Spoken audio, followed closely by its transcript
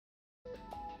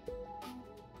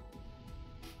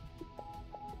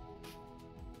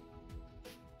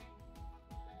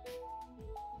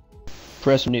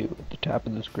Press New at the top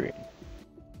of the screen.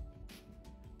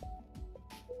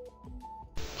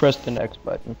 Press the Next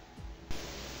button.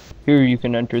 Here you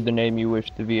can enter the name you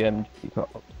wish the VM to be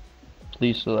called.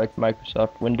 Please select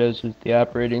Microsoft Windows as the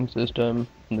operating system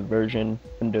and the version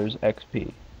Windows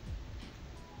XP.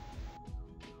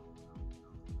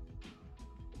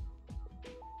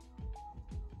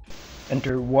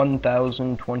 Enter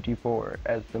 1024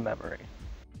 as the memory.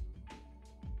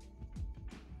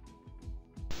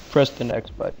 Press the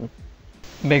Next button.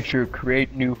 Make sure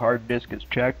Create New Hard Disk is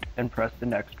checked and press the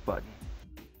Next button.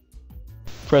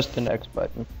 Press the Next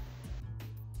button.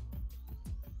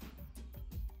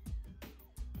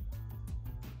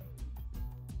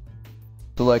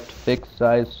 Select Fixed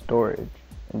Size Storage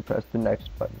and press the Next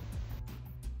button.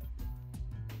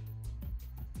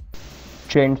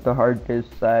 Change the hard disk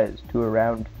size to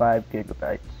around 5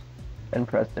 GB and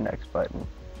press the Next button.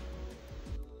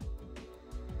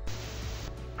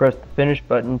 Press the Finish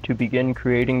button to begin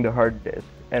creating the hard disk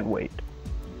and wait.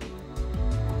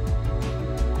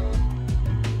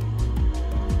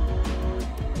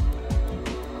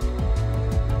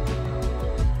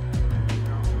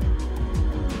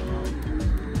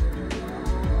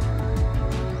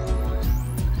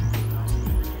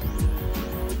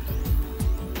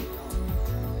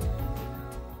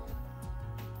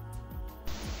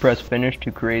 Press Finish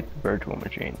to create the virtual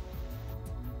machine.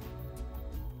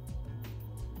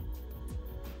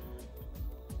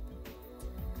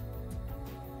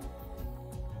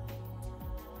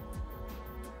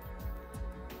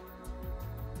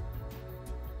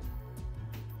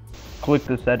 Click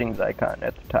the settings icon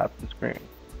at the top of the screen.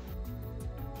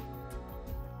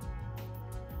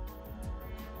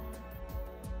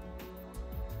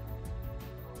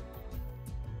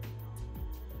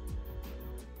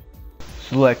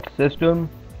 Select System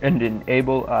and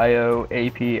enable I/O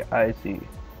APIC.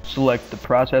 Select the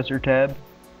Processor tab,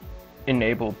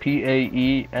 enable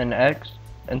PAE-NX,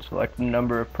 and select the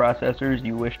number of processors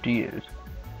you wish to use.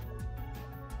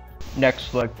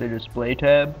 Next, select the Display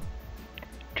tab,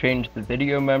 change the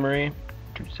video memory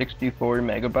to 64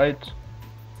 megabytes,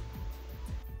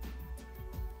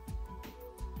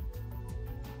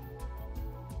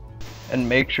 and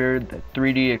make sure that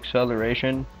 3D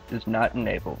acceleration is not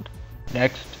enabled.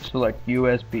 Next, select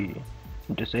USB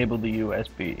and disable the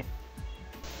USB.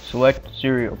 Select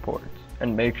serial ports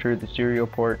and make sure the serial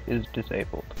port is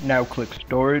disabled. Now click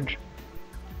Storage,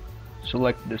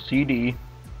 select the CD,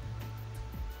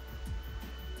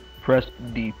 press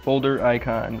the folder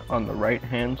icon on the right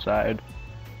hand side,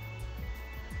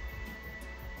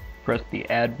 press the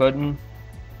Add button,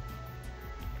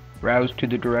 browse to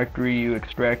the directory you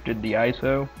extracted the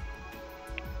ISO,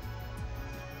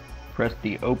 press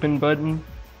the Open button,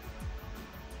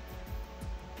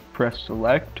 press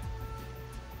Select,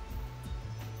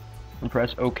 and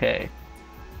press OK.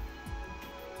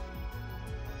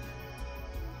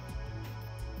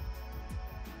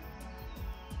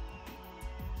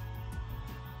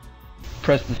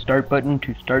 Press the Start button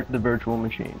to start the virtual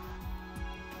machine.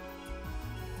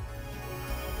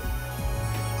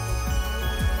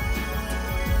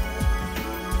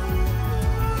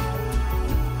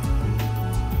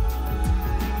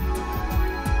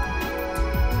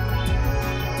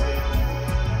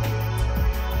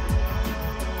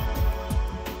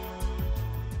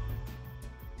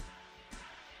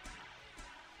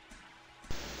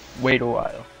 Wait a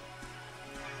while.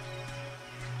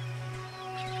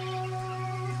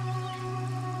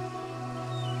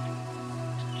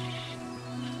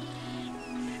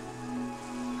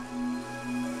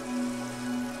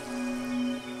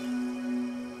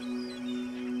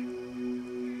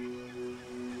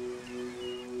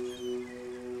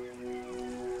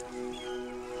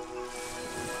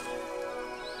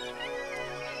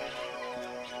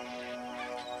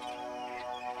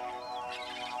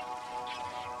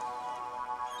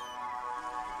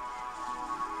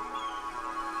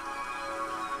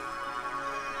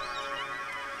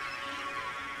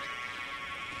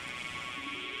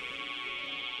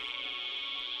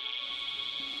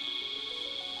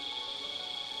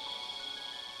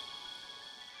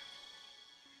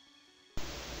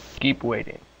 Keep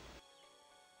waiting.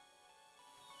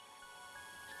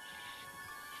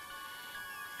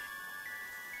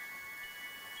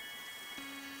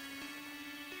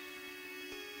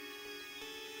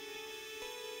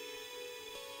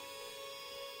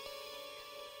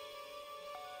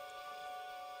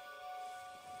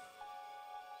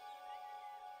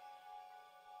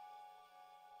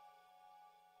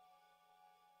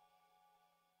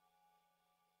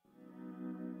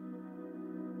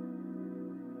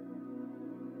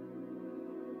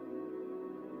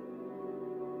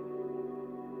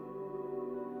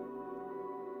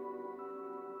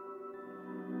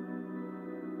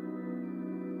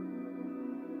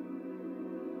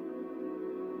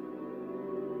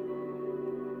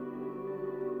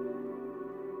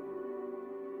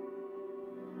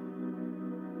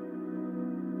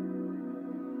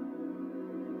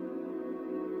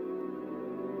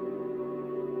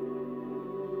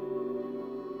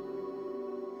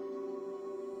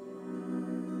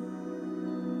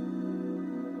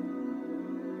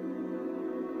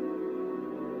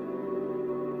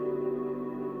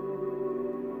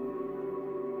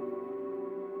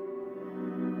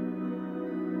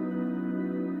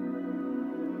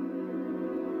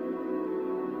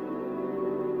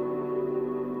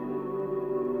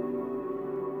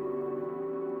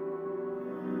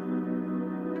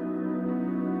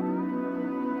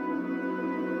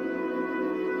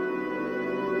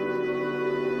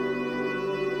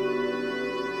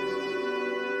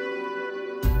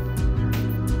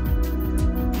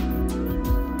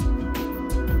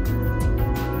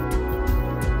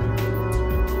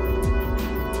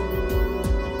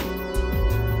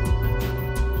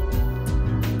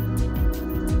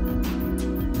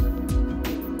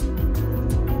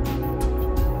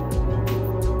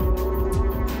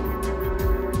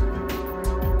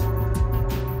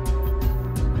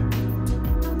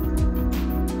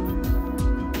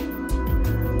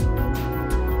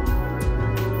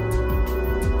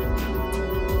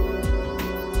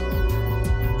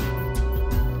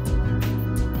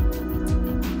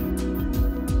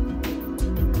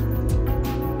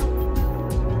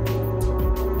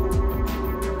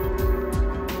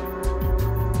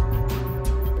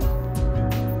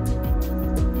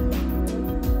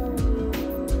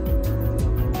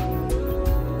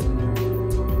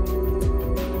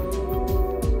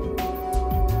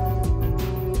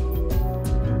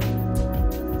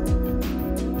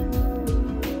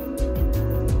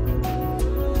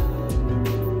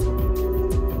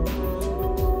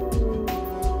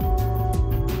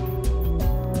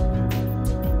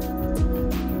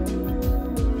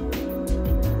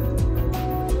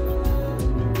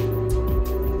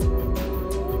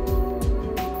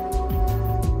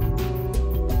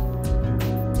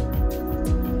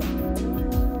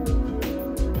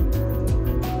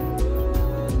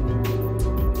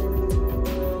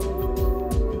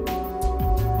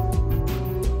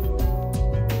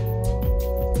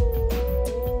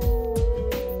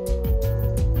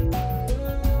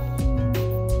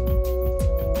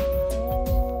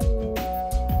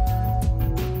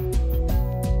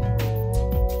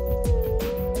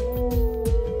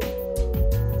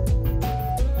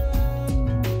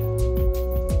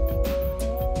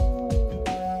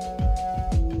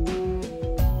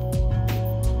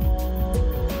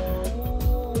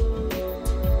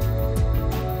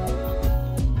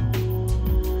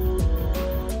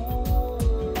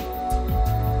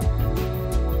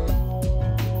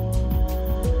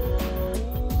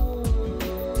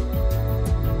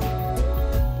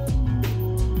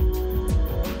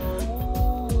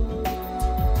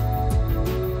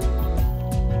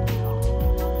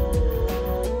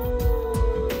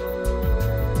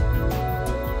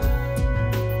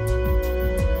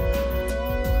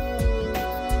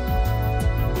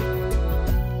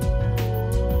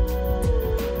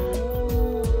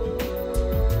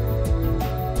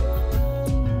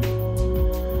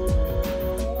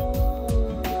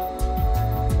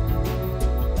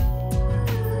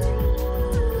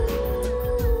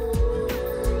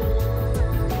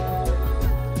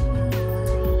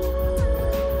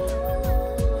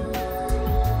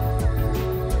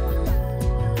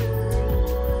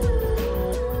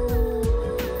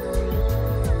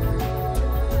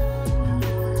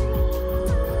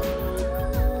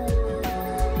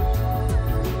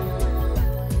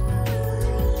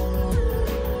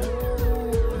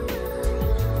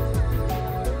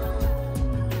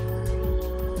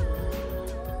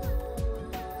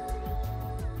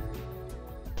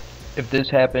 If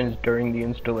this happens during the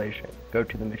installation, go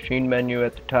to the machine menu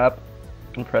at the top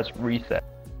and press Reset.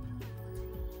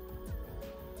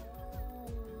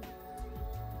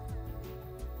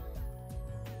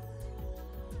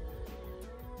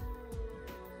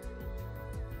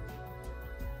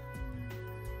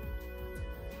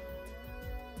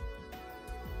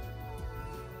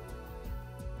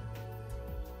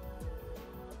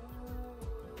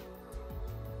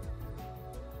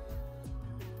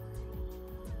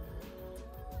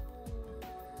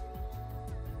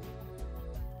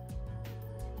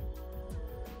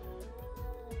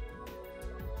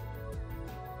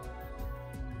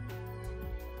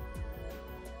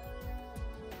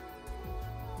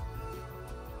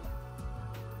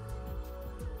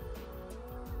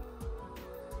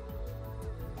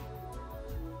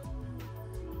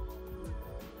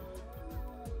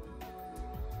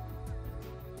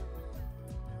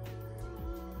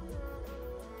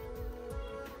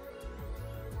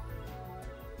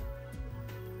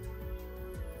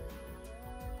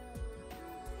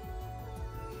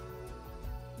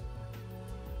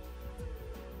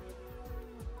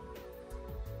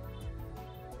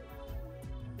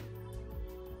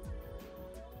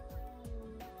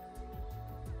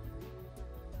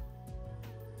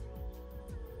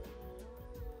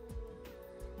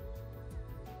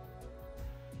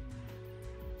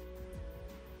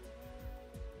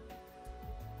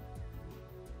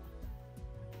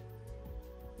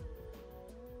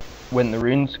 When the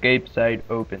RuneScape site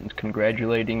opens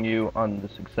congratulating you on the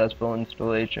successful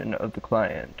installation of the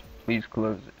client, please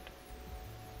close it.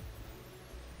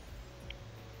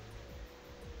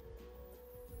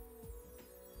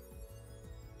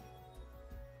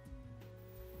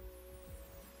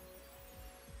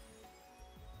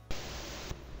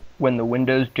 When the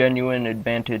Windows Genuine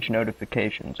Advantage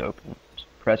notifications opens,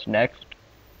 press Next,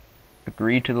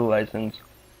 agree to the license,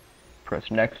 press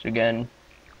Next again,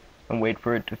 and wait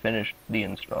for it to finish the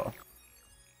install.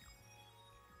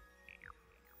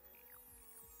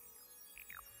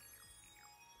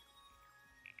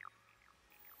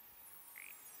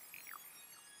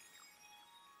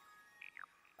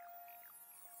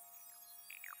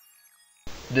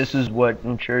 This is what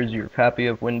ensures your copy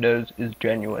of Windows is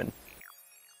genuine.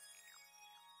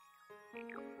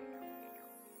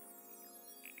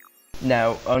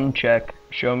 Now uncheck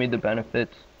Show me the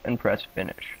benefits and press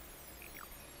Finish.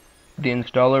 The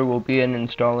installer will begin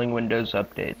installing Windows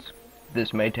updates.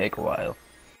 This may take a while.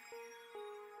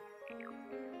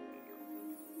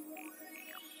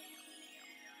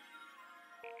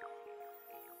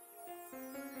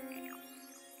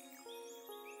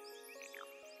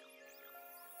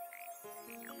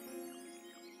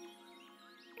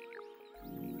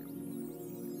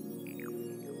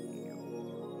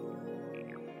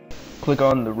 Click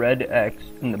on the red X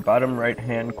in the bottom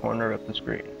right-hand corner of the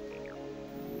screen.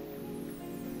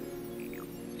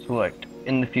 Select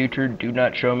In the future, do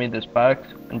not show me this box,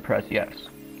 and press Yes.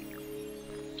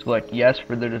 Select Yes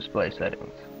for the display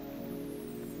settings.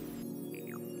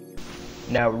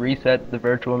 Now reset the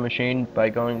virtual machine by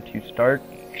going to Start,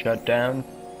 Shut Down,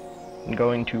 and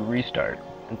going to Restart,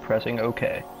 and pressing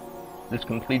OK. This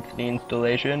completes the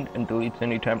installation and deletes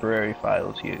any temporary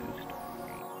files used.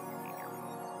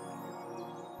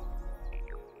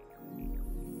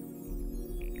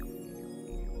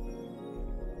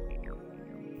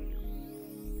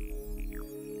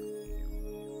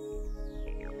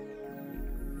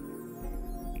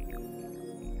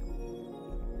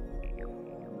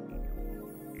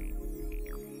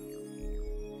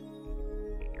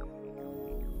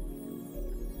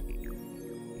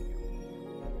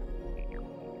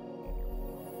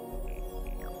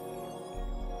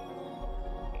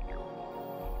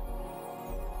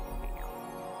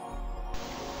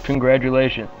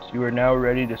 Congratulations, you are now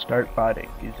ready to start botting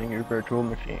using your virtual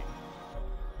machine.